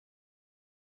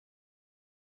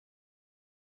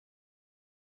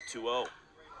2-0.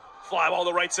 Fly ball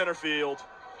to right center field.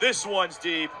 This one's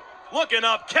deep. Looking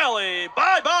up, Kelly.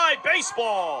 Bye-bye,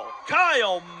 baseball.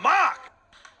 Kyle Mock.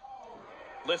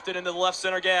 Lifted into the left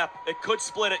center gap. It could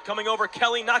split it. Coming over,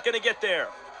 Kelly not going to get there.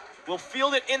 We'll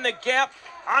field it in the gap.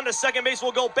 On to second base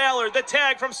will go Ballard. The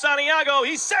tag from Santiago.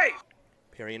 He's safe.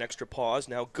 Perry, an extra pause,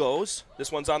 now goes.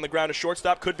 This one's on the ground to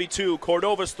shortstop, could be two.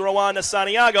 Cordova's throw on to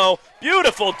Santiago.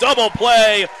 Beautiful double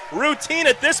play. Routine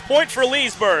at this point for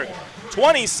Leesburg.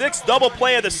 26th double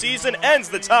play of the season, ends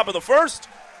the top of the first.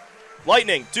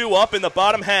 Lightning due up in the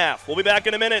bottom half. We'll be back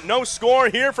in a minute. No score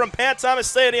here from Pat Thomas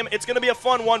Stadium. It's going to be a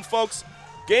fun one, folks.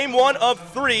 Game 1 of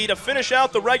 3 to finish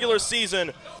out the regular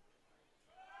season.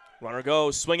 Runner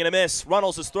goes, swing and a miss.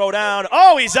 Runnels is throw down.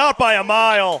 Oh, he's out by a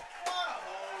mile.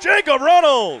 Jacob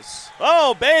Runnels.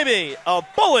 Oh, baby. A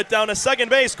bullet down to second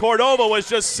base. Cordova was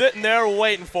just sitting there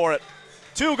waiting for it.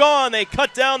 2 gone. They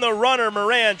cut down the runner.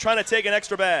 Moran trying to take an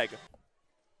extra bag.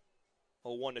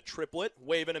 0-1 to Triplet.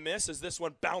 Wave and a miss as this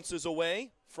one bounces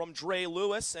away from Dre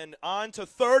Lewis and on to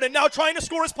third. And now trying to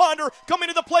score is Ponder. Coming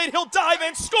to the plate. He'll dive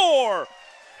and score.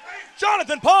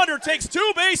 Jonathan Ponder takes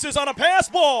 2 bases on a pass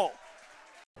ball.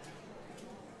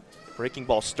 Breaking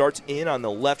ball starts in on the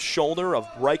left shoulder of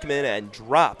Reichman and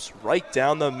drops right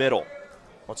down the middle.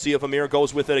 Let's see if Amir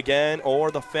goes with it again or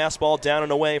the fastball down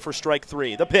and away for strike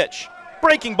 3. The pitch.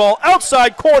 Breaking ball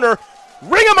outside corner.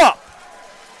 Ring him up.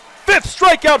 5th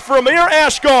strikeout for Amir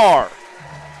Ashgar.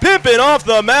 Pimping off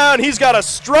the mound. He's got a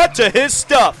strut to his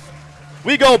stuff.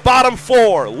 We go bottom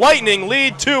 4. Lightning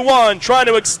lead 2-1, trying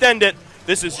to extend it.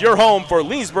 This is your home for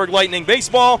Leesburg Lightning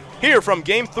baseball, here from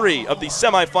Game 3 of the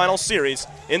semifinal series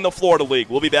in the Florida League.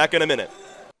 We'll be back in a minute.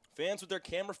 Fans with their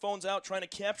camera phones out trying to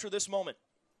capture this moment.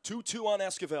 2-2 on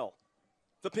Esquivel.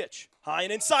 The pitch, high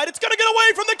and inside. It's going to get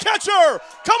away from the catcher.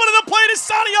 Coming to the plate is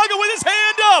Santiago with his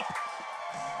hand up.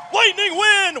 Lightning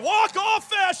win, walk-off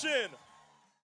fashion.